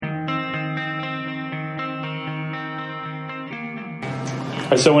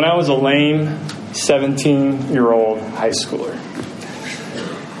So when I was a lame 17-year-old high schooler,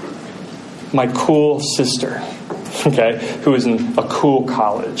 my cool sister, who was in a cool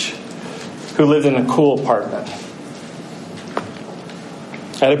college, who lived in a cool apartment,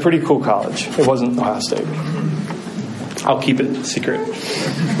 at a pretty cool college. It wasn't Ohio State. I'll keep it secret.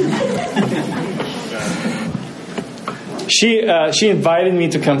 She invited me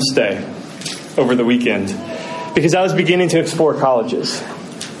to come stay over the weekend because I was beginning to explore colleges.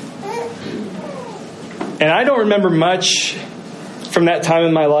 And I don't remember much from that time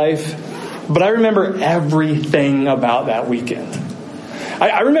in my life, but I remember everything about that weekend.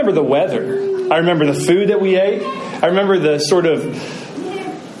 I remember the weather. I remember the food that we ate. I remember the sort of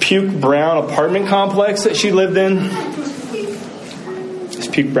puke brown apartment complex that she lived in. Is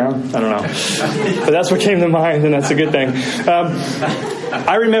puke brown? I don't know. But that's what came to mind, and that's a good thing.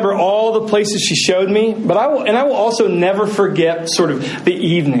 I remember all the places she showed me, but I will also never forget sort of the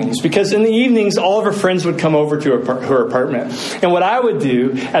evenings, because in the evenings, all of her friends would come over to her apartment. And what I would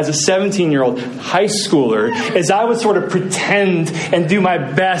do as a 17-year-old high schooler is I would sort of pretend and do my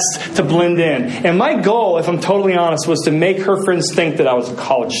best to blend in. And my goal, if I'm totally honest, was to make her friends think that I was a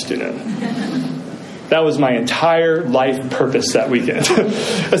college student. That was my entire life purpose that weekend.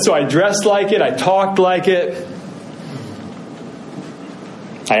 And so I dressed like it. I talked like it.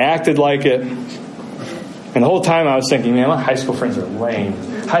 I acted like it. And the whole time I was thinking, man, my high school friends are lame.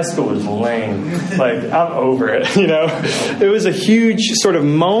 High school was lame. Like, I'm over it, It was a huge sort of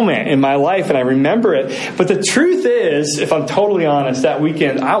moment in my life, and I remember it. But the truth is, if I'm totally honest, that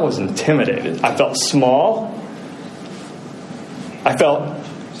weekend I was intimidated. I felt small. I felt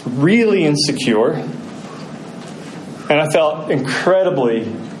really insecure. And I felt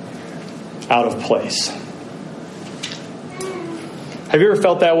incredibly out of place. Have you ever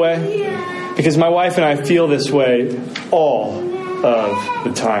felt that way? Yeah. Because my wife and I feel this way all of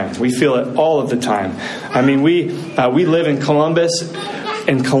the time. We feel it all of the time. I mean, we live in Columbus,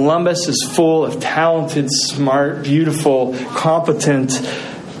 and Columbus is full of talented, smart, beautiful, competent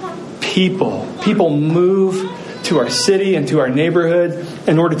people. People move to our city and to our neighborhood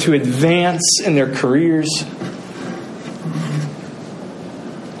in order to advance in their careers.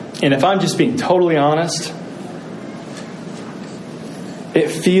 And if I'm just being totally honest, it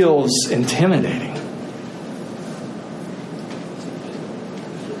feels intimidating.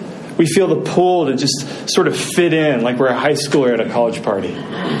 We feel the pull to just sort of fit in like we're a high schooler at a college party.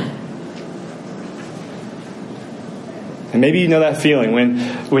 And maybe you know that feeling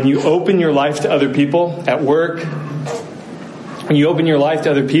when you open your life to other people at work, when you open your life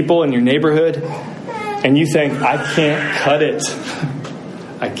to other people in your neighborhood, and you think, I can't cut it.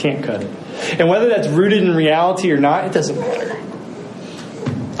 I can't cut it. And whether that's rooted in reality or not, it doesn't matter.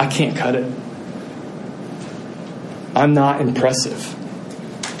 I can't cut it. I'm not impressive.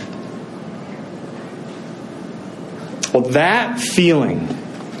 Well, that feeling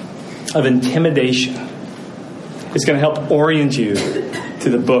of intimidation is going to help orient you to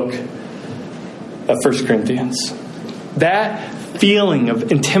the book of 1 Corinthians. That feeling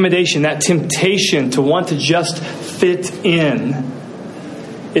of intimidation, that temptation to want to just fit in,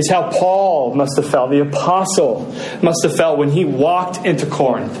 is how Paul must have felt, the apostle must have felt when he walked into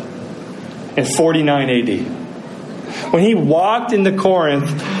Corinth in 49 AD. When he walked into Corinth,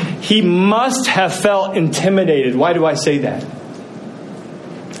 he must have felt intimidated. Why do I say that?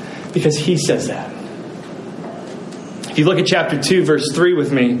 Because he says that. If you look at chapter 2, verse 3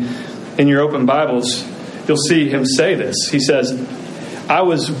 with me in your open Bibles, you'll see him say this. He says, I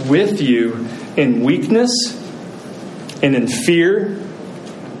was with you in weakness and in fear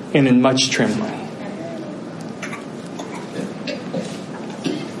and in much trembling.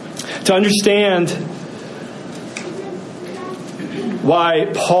 To understand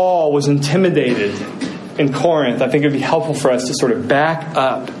why Paul was intimidated in Corinth, I think it would be helpful for us to sort of back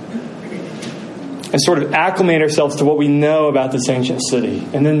up and sort of acclimate ourselves to what we know about this ancient city.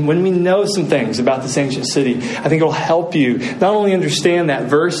 And then when we know some things about this ancient city, I think it'll help you not only understand that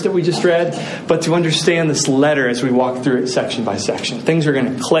verse that we just read, but to understand this letter as we walk through it section by section. Things are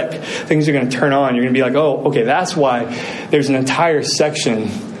going to click. Things are going to turn on. You're going to be like, oh, okay, that's why there's an entire section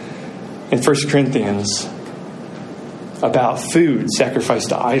in 1 Corinthians about food sacrificed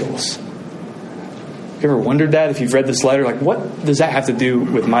to idols. You ever wondered that if you've read this letter? Like, what does that have to do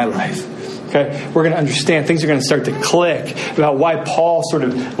with my life? Okay, we're going to understand. Things are going to start to click about why Paul sort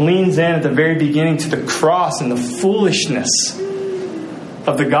of leans in at the very beginning to the cross and the foolishness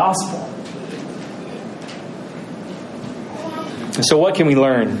of the gospel. And so what can we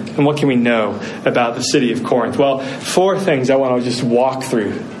learn and what can we know about the city of Corinth? Well, 4 things I want to just walk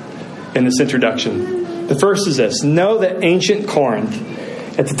through in this introduction. The first is this. Know that ancient Corinth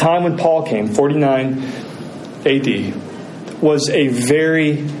at the time when Paul came, 49 AD, was a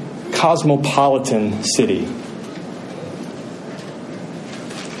very cosmopolitan city.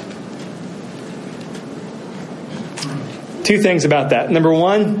 Two things about that. Number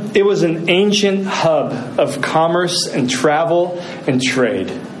one, it was an ancient hub of commerce and travel and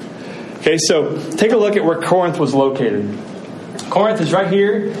trade. Okay, so take a look at where Corinth was located. Corinth is right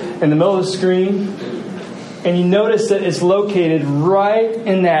here in the middle of the screen. And you notice that it's located right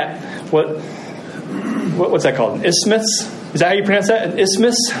in that, what's that called? An isthmus? Is that how you pronounce that? An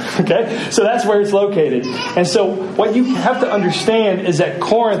isthmus? Okay, so that's where it's located. And so what you have to understand is that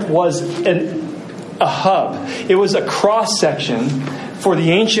Corinth was a hub. It was a cross-section for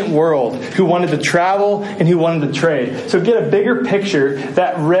the ancient world who wanted to travel and who wanted to trade. So get a bigger picture.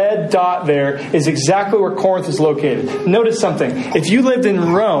 That red dot there is exactly where Corinth is located. Notice something. If you lived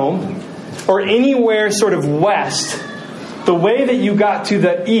in Rome or anywhere sort of west, the way that you got to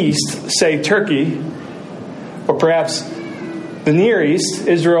the east, say Turkey, or perhaps the Near East,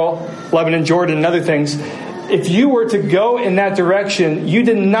 Israel, Lebanon, Jordan, and other things, if you were to go in that direction, you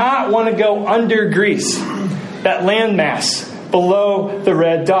did not want to go under Greece, that landmass below the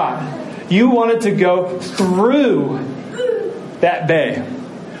red dot. You wanted to go through that bay.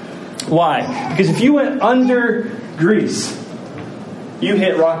 Why? Because if you went under Greece, you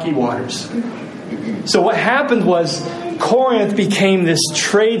hit rocky waters. So what happened was Corinth became this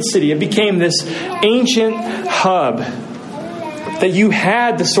trade city. It became this ancient hub that you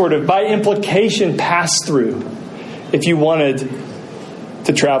had to sort of, by implication, pass through if you wanted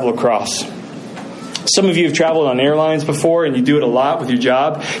to travel across. Some of you have traveled on airlines before, and you do it a lot with your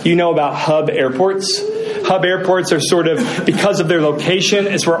job. You know about hub airports. Hub airports are sort of, because of their location,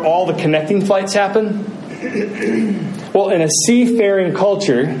 it's where all the connecting flights happen. Well, in a seafaring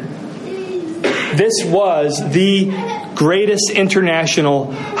culture, this was the greatest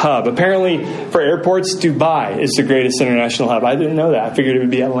international hub. Apparently, for airports, Dubai is the greatest international hub. I didn't know that. I figured it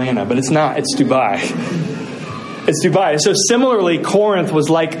would be Atlanta, but it's not. It's Dubai. It's Dubai. So similarly, Corinth was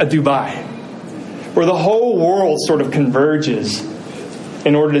like a Dubai, where the whole world sort of converges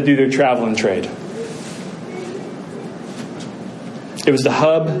in order to do their travel and trade. It was the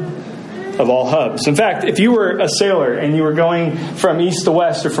hub of all hubs. In fact, if you were a sailor and you were going from east to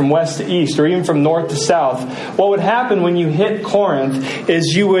west or from west to east or even from north to south, what would happen when you hit Corinth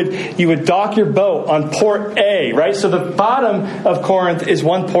is you would dock your boat on port A, right? So the bottom of Corinth is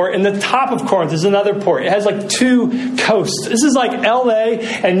one port and the top of Corinth is another port. It has like two coasts. This is like LA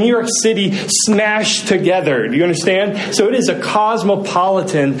and New York City smashed together. Do you understand? So it is a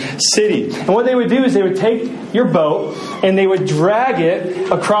cosmopolitan city. And what they would do is they would take your boat and they would drag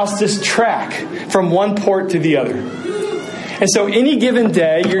it across this track from one port to the other. And so any given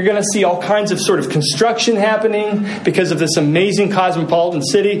day, you're going to see all kinds of sort of construction happening because of this amazing cosmopolitan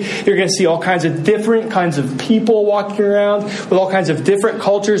city. You're going to see all kinds of different kinds of people walking around with all kinds of different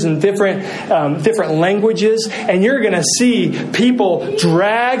cultures and different languages. And you're going to see people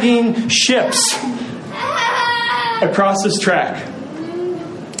dragging ships across this track.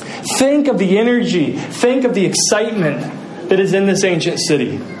 Think of the energy. Think of the excitement that is in this ancient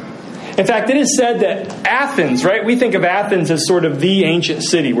city. In fact, it is said that Athens, right? We think of Athens as sort of the ancient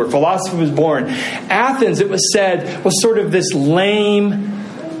city where philosophy was born. Athens, it was said, was sort of this lame,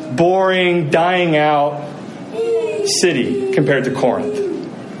 boring, dying out city compared to Corinth.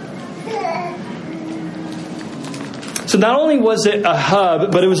 So not only was it a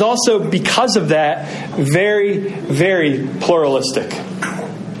hub, but it was also, because of that, very, very pluralistic.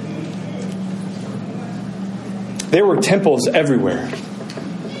 There were temples everywhere.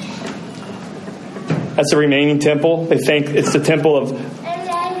 That's the remaining temple. They think it's the temple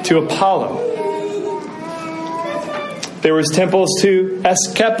to Apollo. There was temples to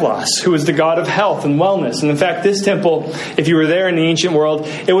Asclepius, who was the god of health and wellness. And in fact, this temple, if you were there in the ancient world,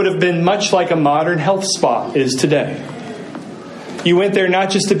 it would have been much like a modern health spa is today. You went there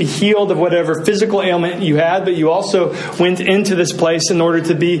not just to be healed of whatever physical ailment you had, but you also went into this place in order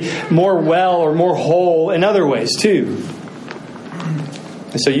to be more well or more whole in other ways too.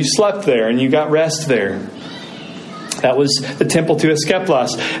 And so you slept there and you got rest there. That was the temple to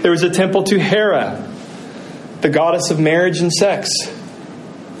Asclepius. There was a temple to Hera, the goddess of marriage and sex.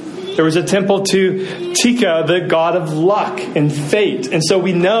 There was a temple to Tika, the god of luck and fate. And so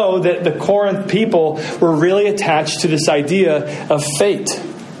we know that the Corinth people were really attached to this idea of fate.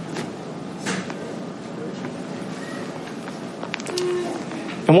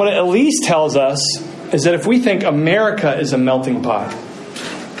 And what it at least tells us is that if we think America is a melting pot,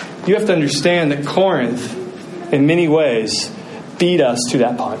 you have to understand that Corinth, in many ways, beat us to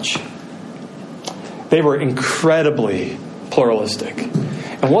that punch. They were incredibly pluralistic.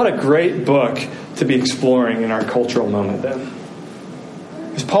 And what a great book to be exploring in our cultural moment then.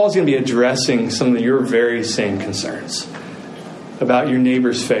 Because Paul's going to be addressing some of your very same concerns about your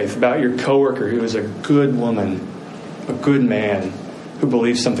neighbor's faith, about your coworker who is a good woman, a good man who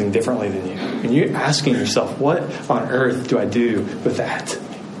believes something differently than you. And you're asking yourself, what on earth do I do with that?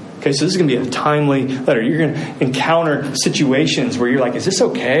 Okay, so this is going to be a timely letter. You're going to encounter situations where you're like, is this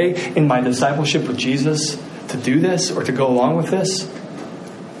okay in my discipleship with Jesus to do this or to go along with this?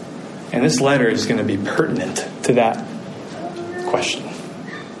 And this letter is going to be pertinent to that question.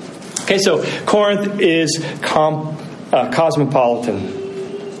 Okay, so Corinth is cosmopolitan.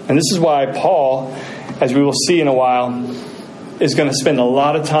 And this is why Paul, as we will see in a while, is going to spend a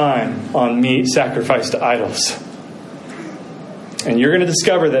lot of time on meat sacrificed to idols. And you're going to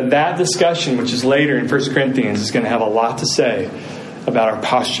discover that discussion, which is later in 1 Corinthians, is going to have a lot to say about our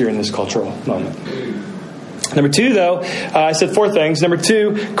posture in this cultural moment. Number two, though, I said four things. Number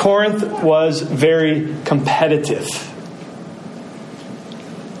two, Corinth was very competitive.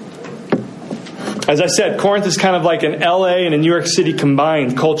 As I said, Corinth is kind of like an LA and a New York City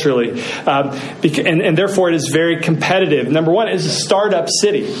combined culturally. And therefore it is very competitive. Number one, it is a startup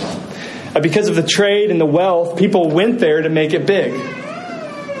city. Because of the trade and the wealth, people went there to make it big.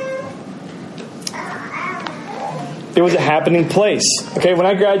 It was a happening place. Okay, when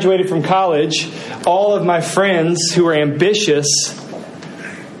I graduated from college, all of my friends who were ambitious,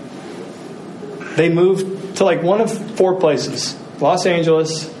 they moved to like one of four places: Los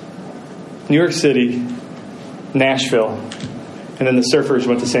Angeles, New York City, Nashville, and then the surfers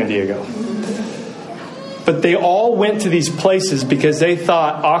went to San Diego. But they all went to these places because they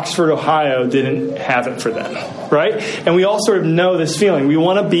thought Oxford, Ohio didn't have it for them, right? And we all sort of know this feeling. We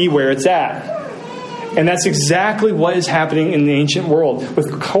want to be where it's at. And that's exactly what is happening in the ancient world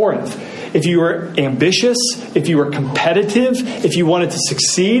with Corinth. If you were ambitious, if you were competitive, if you wanted to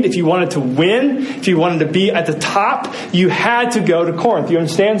succeed, if you wanted to win, if you wanted to be at the top, you had to go to Corinth. You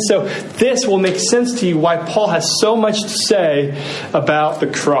understand? So this will make sense to you why Paul has so much to say about the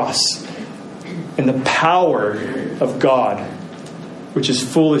cross and the power of God, which is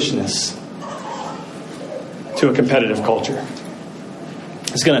foolishness to a competitive culture.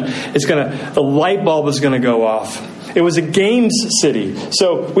 The light bulb is going to go off. It was a games city.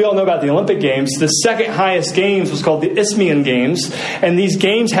 So we all know about the Olympic Games. The second highest games was called the Isthmian Games. And these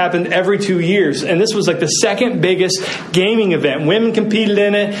games happened every 2 years. And this was like the second biggest gaming event. Women competed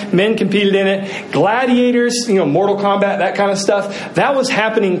in it. Men competed in it. Gladiators, Mortal Kombat, that kind of stuff. That was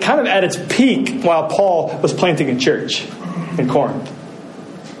happening kind of at its peak while Paul was planting a church in Corinth.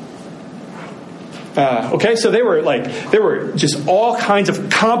 So there were just all kinds of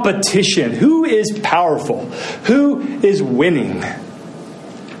competition. Who is powerful? Who is winning?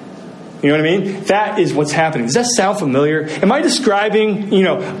 You know what I mean? That is what's happening. Does that sound familiar? Am I describing, the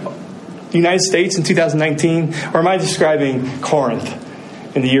United States in 2019? Or am I describing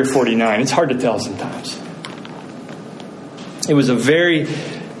Corinth in the year 49? It's hard to tell sometimes. It was a very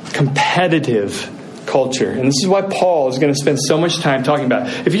competitive culture. And this is why Paul is going to spend so much time talking about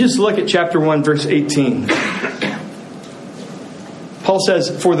it. If you just look at chapter 1, verse 18. Paul says,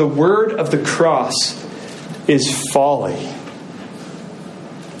 "For the word of the cross is folly."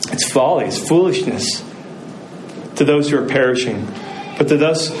 It's folly. It's foolishness to those who are perishing. But to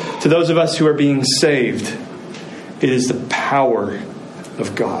those of us who are being saved, it is the power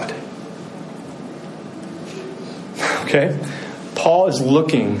of God. Okay? Paul is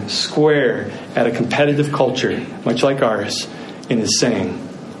looking square at a competitive culture, much like ours, and is saying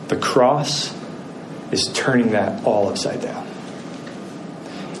the cross is turning that all upside down.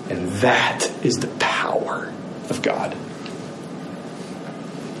 And that is the power of God.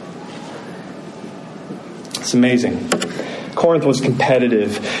 It's amazing. Corinth was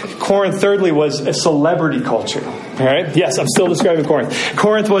competitive. Corinth, thirdly, was a celebrity culture. All right? Yes, I'm still describing Corinth.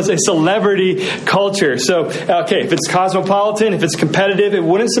 Corinth was a celebrity culture. So, if it's cosmopolitan, if it's competitive, it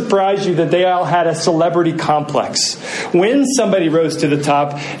wouldn't surprise you that they all had a celebrity complex. When somebody rose to the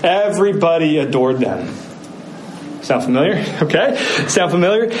top, everybody adored them. Sound familiar? Okay. Sound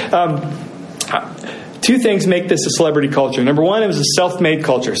familiar? Two things make this a celebrity culture. Number one, it was a self-made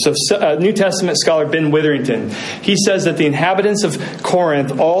culture. So New Testament scholar Ben Witherington, he says that the inhabitants of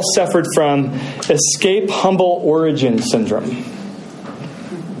Corinth all suffered from escape humble origin syndrome.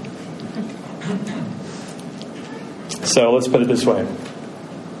 So let's put it this way.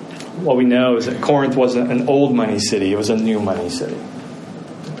 What we know is that Corinth wasn't an old money city. It was a new money city.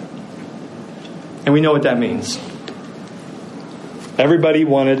 And we know what that means. Everybody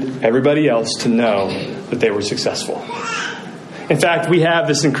wanted everybody else to know that they were successful. In fact, we have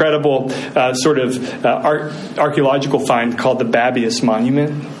this incredible archaeological find called the Babius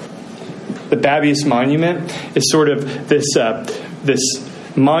Monument. The Babius Monument is sort of this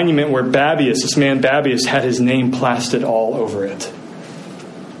monument where this man Babius, had his name plastered all over it.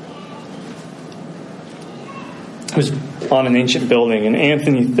 It was on an ancient building, and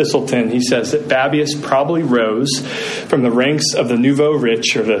Anthony Thistleton, he says that Babius probably rose from the ranks of the nouveau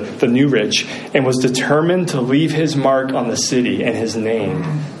rich, or the new rich, and was determined to leave his mark on the city and his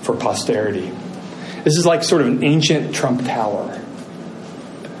name for posterity. This is like sort of an ancient Trump Tower,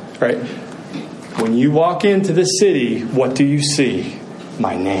 right? When you walk into the city, what do you see?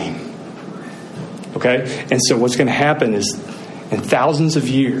 My name. Okay? And so what's going to happen is, in thousands of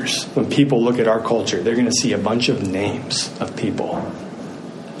years, when people look at our culture, they're going to see a bunch of names of people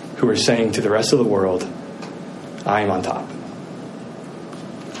who are saying to the rest of the world, I am on top.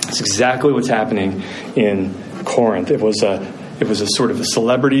 That's exactly what's happening in Corinth. It was a sort of a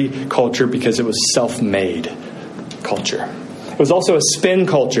celebrity culture because it was self-made culture. It was also a spin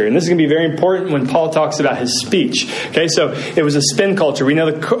culture, and this is going to be very important when Paul talks about his speech. Okay, so it was a spin culture. We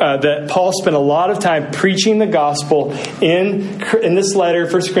know that Paul spent a lot of time preaching the gospel in this letter,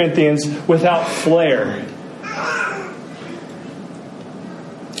 1 Corinthians, without flair.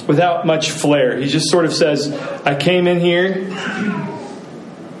 Without much flair. He just sort of says, I came in here,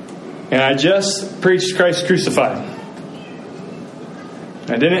 and I just preached Christ crucified.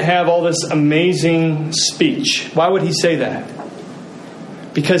 I didn't have all this amazing speech. Why would he say that?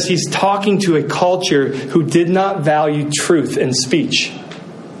 Because he's talking to a culture who did not value truth in speech,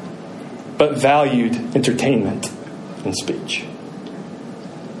 but valued entertainment in speech.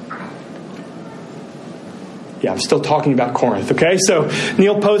 Yeah, I'm still talking about Corinth, okay? So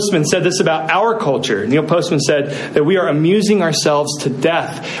Neil Postman said this about our culture. Neil Postman said that we are amusing ourselves to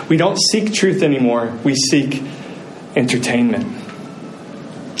death. We don't seek truth anymore. We seek entertainment.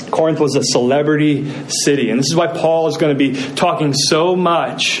 Corinth was a celebrity city. And this is why Paul is going to be talking so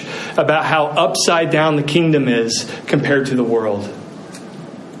much about how upside down the kingdom is compared to the world.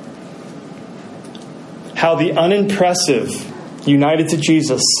 How the unimpressive, united to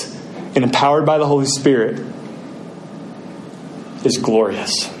Jesus and empowered by the Holy Spirit, is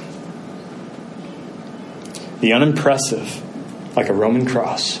glorious. The unimpressive, like a Roman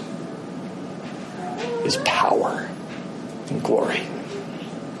cross, is power and glory.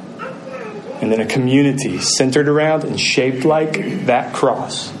 And then a community centered around and shaped like that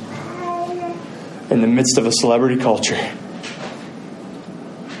cross in the midst of a celebrity culture.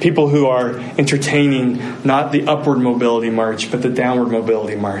 People who are entertaining not the upward mobility march, but the downward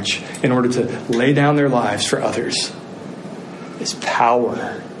mobility march in order to lay down their lives for others. Is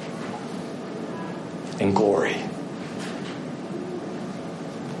power and glory.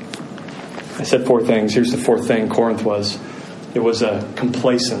 I said 4 things. Here's the 4th thing Corinth was. It was a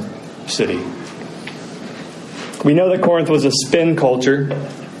complacent city. We know that Corinth was a spin culture.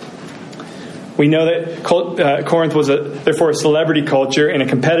 We know that Corinth was therefore a celebrity culture and a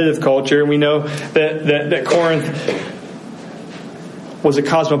competitive culture. We know that Corinth was a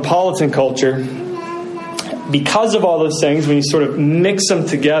cosmopolitan culture. Because of all those things, when you sort of mix them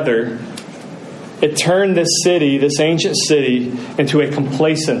together, it turned this city, this ancient city, into a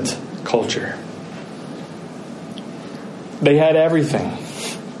complacent culture. They had everything.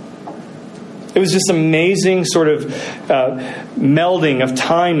 It was this amazing sort of melding of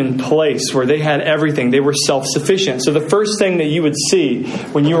time and place where they had everything. They were self-sufficient. So the first thing that you would see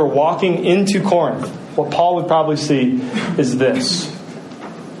when you were walking into Corinth, what Paul would probably see is this.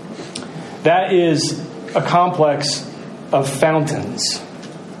 That is a complex of fountains.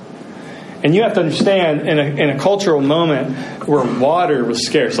 And you have to understand, in a cultural moment where water was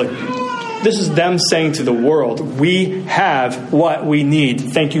scarce, like this is them saying to the world, we have what we need.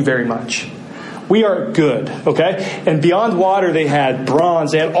 Thank you very much. We are good, okay? And beyond water, they had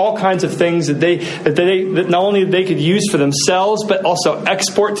bronze. They had all kinds of things that not only they could use for themselves, but also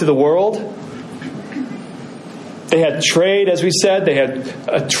export to the world. They had trade, as we said. They had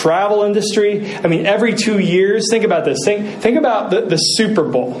a travel industry. I mean, every 2 years, think about this. Think about the Super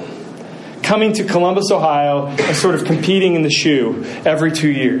Bowl coming to Columbus, Ohio, and sort of competing in the shoe every 2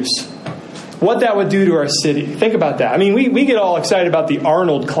 years. What that would do to our city. Think about that. I mean, we get all excited about the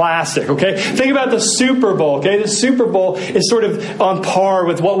Arnold Classic, okay? Think about the Super Bowl, okay? The Super Bowl is sort of on par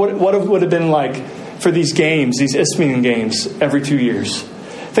with what it would have been like for these games, these Isthmian games, every 2 years.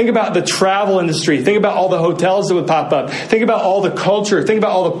 Think about the travel industry. Think about all the hotels that would pop up. Think about all the culture. Think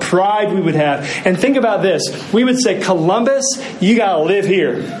about all the pride we would have. And think about this. We would say, Columbus, you got to live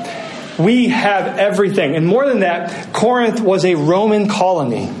here. We have everything. And more than that, Corinth was a Roman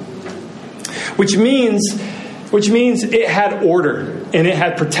colony. Which means which means it had order, and it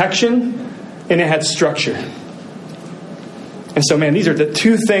had protection, and it had structure. And so, man, these are the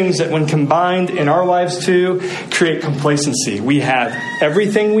two things that when combined in our lives too, create complacency. We have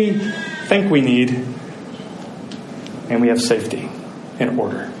everything we think we need, and we have safety and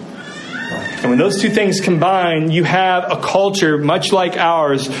order. And when those two things combine, you have a culture much like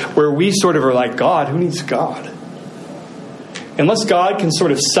ours where we sort of are like, God, who needs God? Unless God can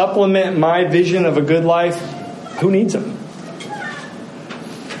sort of supplement my vision of a good life, who needs him?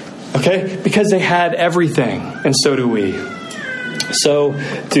 Okay? Because they had everything, and so do we. So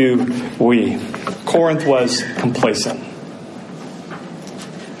do we. Corinth was complacent.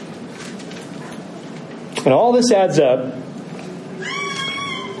 And all this adds up.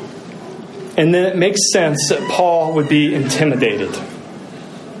 And then it makes sense that Paul would be intimidated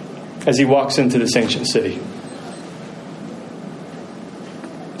as he walks into this ancient city.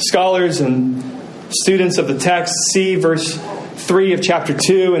 Scholars and students of the text see verse 3 of chapter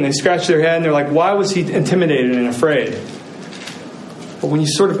 2, and they scratch their head and they're like, why was he intimidated and afraid? But when you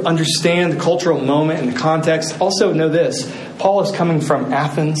sort of understand the cultural moment and the context, also know this. Paul is coming from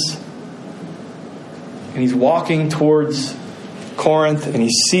Athens, and he's walking towards Corinth, and he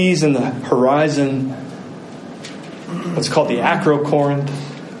sees in the horizon what's called the Acrocorinth,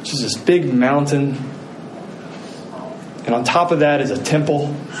 which is this big mountain. And on top of that is a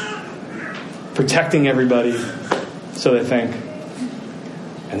temple protecting everybody, so they think.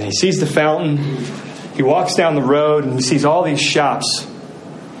 And then he sees the fountain. He walks down the road, and he sees all these shops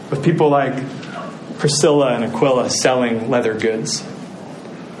with people like Priscilla and Aquila selling leather goods.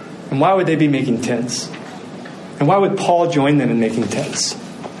 And why would they be making tents? And why would Paul join them in making tents?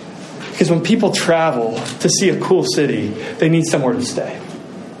 Because when people travel to see a cool city, they need somewhere to stay.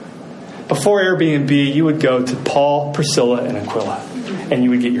 Before Airbnb, you would go to Paul, Priscilla, and Aquila, and you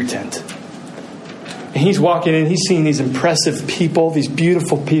would get your tent. And he's walking in, he's seeing these impressive people, these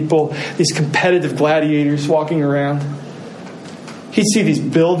beautiful people, these competitive gladiators walking around. He'd see these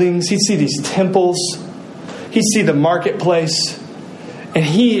buildings, he'd see these temples, he'd see the marketplace, and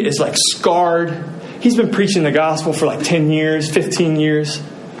he is like scarred. He's been preaching the gospel for like 10 years, 15 years.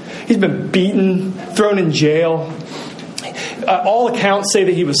 He's been beaten, thrown in jail. All accounts say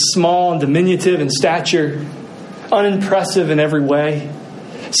that he was small and diminutive in stature, unimpressive in every way.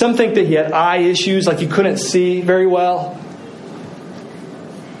 Some think that he had eye issues, like he couldn't see very well.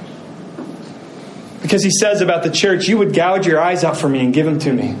 Because he says about the church, you would gouge your eyes out for me and give them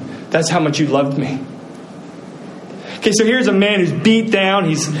to me. That's how much you loved me. Okay, so here's a man who's beat down.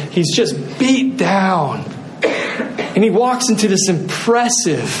 He's just beat down. And he walks into this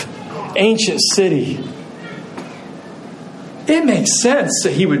impressive ancient city. It makes sense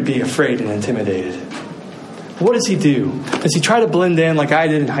that he would be afraid and intimidated. What does he do? Does he try to blend in like I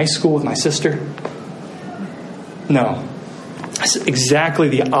did in high school with my sister? No. That's exactly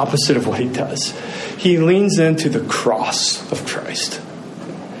the opposite of what he does. He leans into the cross of Christ.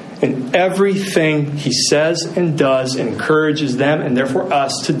 And everything he says and does and encourages them and therefore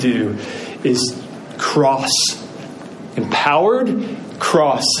us to do is cross-empowered,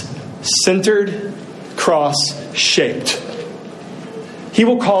 cross-centered, cross-shaped. He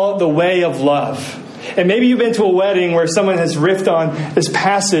will call it the way of love. And maybe you've been to a wedding where someone has riffed on this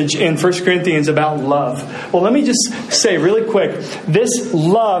passage in 1 Corinthians about love. Well, let me just say really quick, this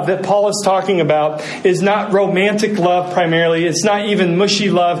love that Paul is talking about is not romantic love primarily. It's not even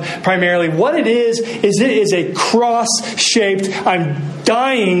mushy love primarily. What it is it is a cross-shaped, I'm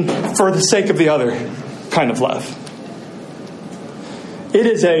dying for the sake of the other kind of love. It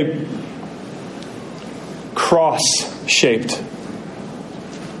is a cross-shaped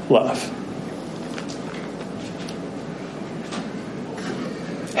love.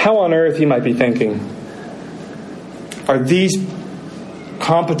 How on earth, you might be thinking, are these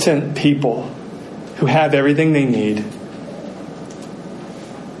competent people who have everything they need,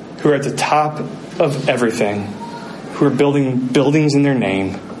 who are at the top of everything, who are building buildings in their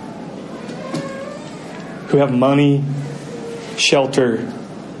name, who have money, shelter,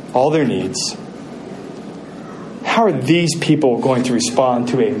 all their needs, how are these people going to respond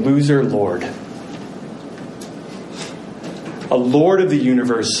to a loser Lord? A Lord of the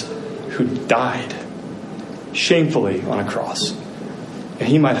universe who died shamefully on a cross. And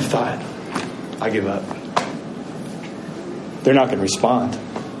he might have thought, I give up. They're not going to respond.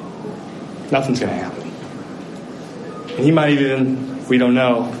 Nothing's going to happen. And he might even, we don't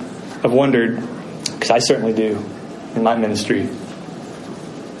know, have wondered, because I certainly do in my ministry,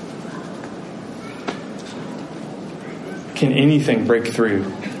 can anything break through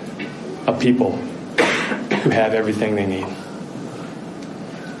a people who have everything they need?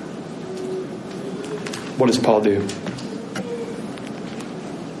 What does Paul do?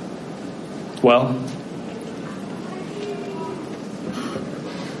 Well,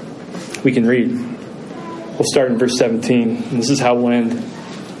 we can read. We'll start in verse 17. And this is how we'll end.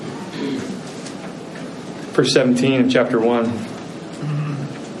 Verse 17 of chapter 1.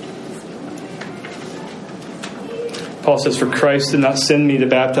 Paul says, "For Christ did not send me to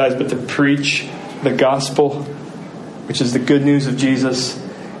baptize, but to preach the gospel, which is the good news of Jesus,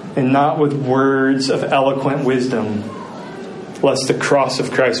 and not with words of eloquent wisdom, lest the cross of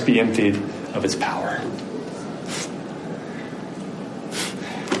Christ be emptied of its power."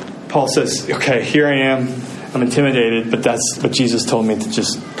 Paul says, okay, here I am. I'm intimidated, but that's what Jesus told me, to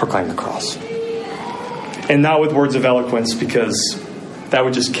just proclaim the cross. And not with words of eloquence, because that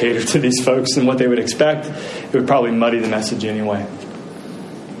would just cater to these folks and what they would expect. It would probably muddy the message anyway.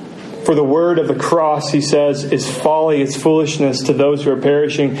 "For the word of the cross," he says, "is folly, it's foolishness to those who are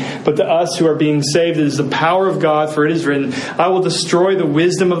perishing. But to us who are being saved, it is the power of God. For it is written, I will destroy the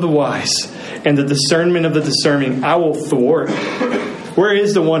wisdom of the wise, and the discernment of the discerning I will thwart. Where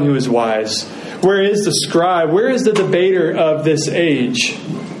is the one who is wise? Where is the scribe? Where is the debater of this age?"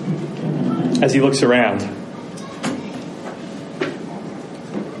 As he looks around.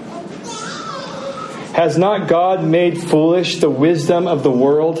 "Has not God made foolish the wisdom of the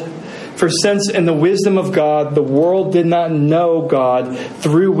world? For since in the wisdom of God, the world did not know God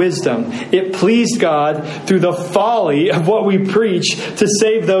through wisdom, it pleased God through the folly of what we preach to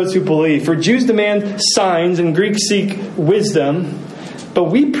save those who believe. For Jews demand signs and Greeks seek wisdom, but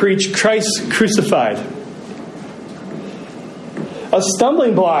we preach Christ crucified, a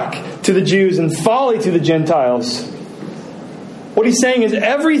stumbling block to the Jews and folly to the Gentiles." What he's saying is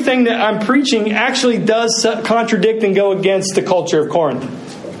everything that I'm preaching actually does contradict and go against the culture of Corinth.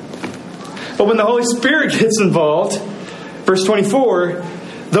 But when the Holy Spirit gets involved, verse 24,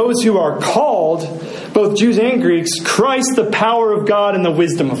 "Those who are called, both Jews and Greeks, Christ the power of God and the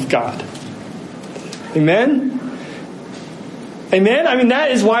wisdom of God." Amen? Amen? I mean, that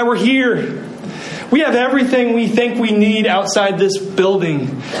is why we're here. We have everything we think we need outside this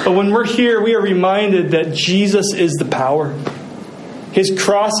building. But when we're here, we are reminded that Jesus is the power. His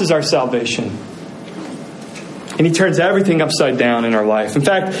cross is our salvation. And he turns everything upside down in our life. In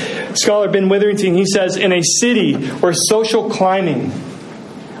fact, scholar Ben Witherington, he says, in a city where social climbing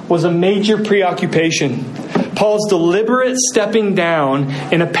was a major preoccupation, Paul's deliberate stepping down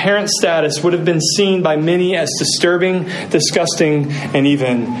in apparent status would have been seen by many as disturbing, disgusting, and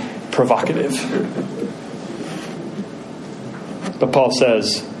even provocative. But Paul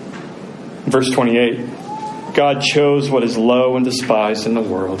says, verse 28, "God chose what is low and despised in the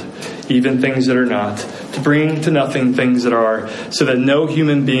world, even things that are not, to bring to nothing things that are, so that no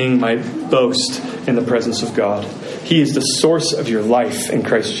human being might boast in the presence of God. He is the source of your life in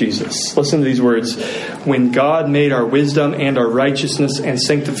Christ Jesus." Listen to these words. "When God made our wisdom and our righteousness and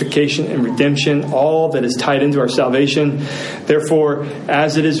sanctification and redemption, all that is tied into our salvation, therefore,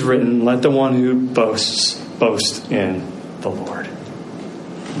 as it is written, let the one who boasts, boast in the Lord."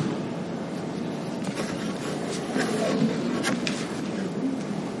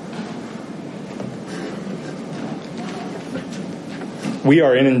 We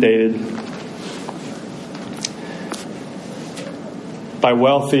are inundated by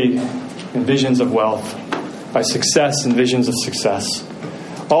wealthy and visions of wealth, by success and visions of success,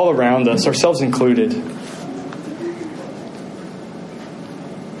 all around us, ourselves included.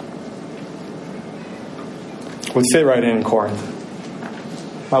 We fit right in Corinth.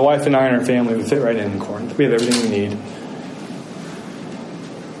 My wife and I and our family would fit right in Corinth. We have everything we need.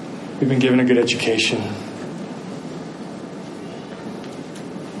 We've been given a good education.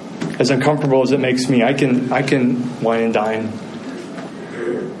 As uncomfortable as it makes me, I can wine and dine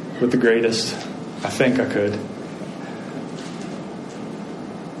with the greatest. I think I could.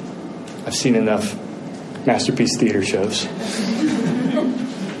 I've seen enough masterpiece theater shows.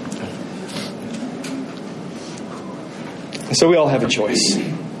 So we all have a choice.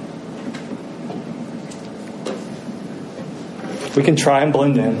 We can try and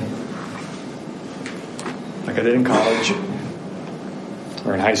blend in, like I did in college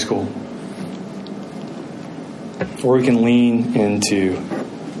or in high school. Or we can lean into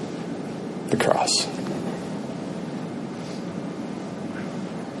the cross.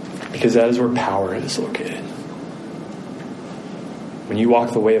 Because that is where power is located. When you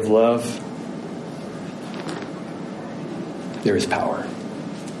walk the way of love, there is power.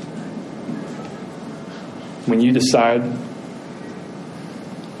 When you decide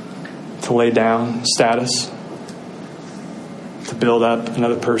to lay down status, to build up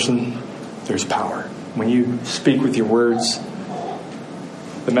another person, there's power. When you speak with your words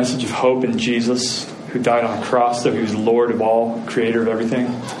the message of hope in Jesus who died on a cross, who's Lord of all, creator of everything,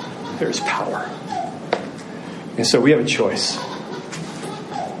 there's power. And so we have a choice.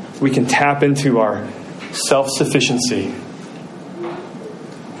 We can tap into our self-sufficiency,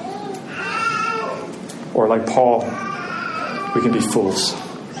 or like Paul, we can be fools.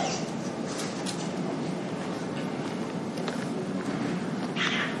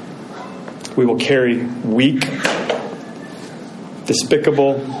 We will carry weak,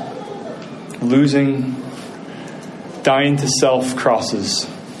 despicable, losing, dying to self crosses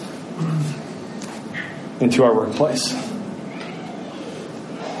into our workplace,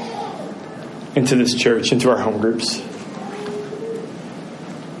 into this church, into our home groups.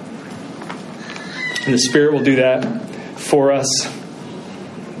 And the Spirit will do that for us.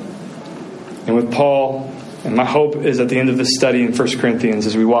 And with Paul, and my hope is at the end of this study in 1 Corinthians,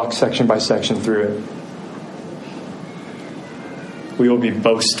 as we walk section by section through it, we will be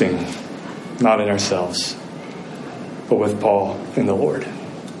boasting, not in ourselves, but with Paul in the Lord.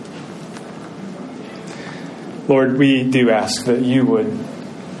 Lord, we do ask that you would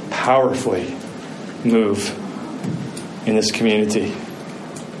powerfully move in this community.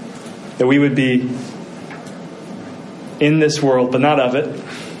 That we would be in this world, but not of it.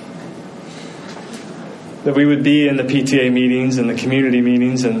 That we would be in the PTA meetings and the community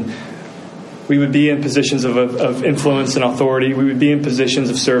meetings, and we would be in positions of influence and authority. We would be in positions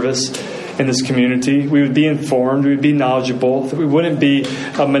of service in this community. We would be informed. We would be knowledgeable. That we wouldn't be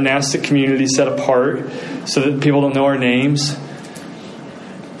a monastic community set apart so that people don't know our names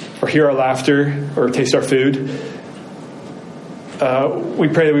or hear our laughter or taste our food. We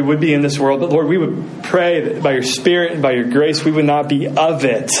pray that we would be in this world, but Lord, we would pray that by your Spirit and by your grace, we would not be of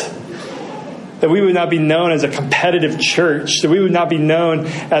it. That we would not be known as a competitive church. That we would not be known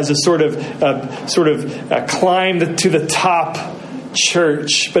as a sort of climb to the top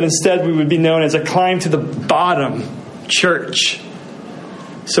church. But instead we would be known as a climb to the bottom church,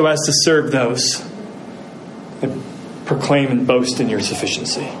 so as to serve those and proclaim and boast in your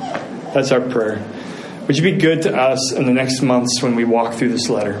sufficiency. That's our prayer. Would you be good to us in the next months when we walk through this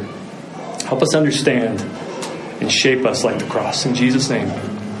letter? Help us understand and shape us like the cross. In Jesus' name,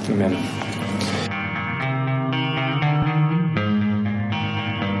 amen.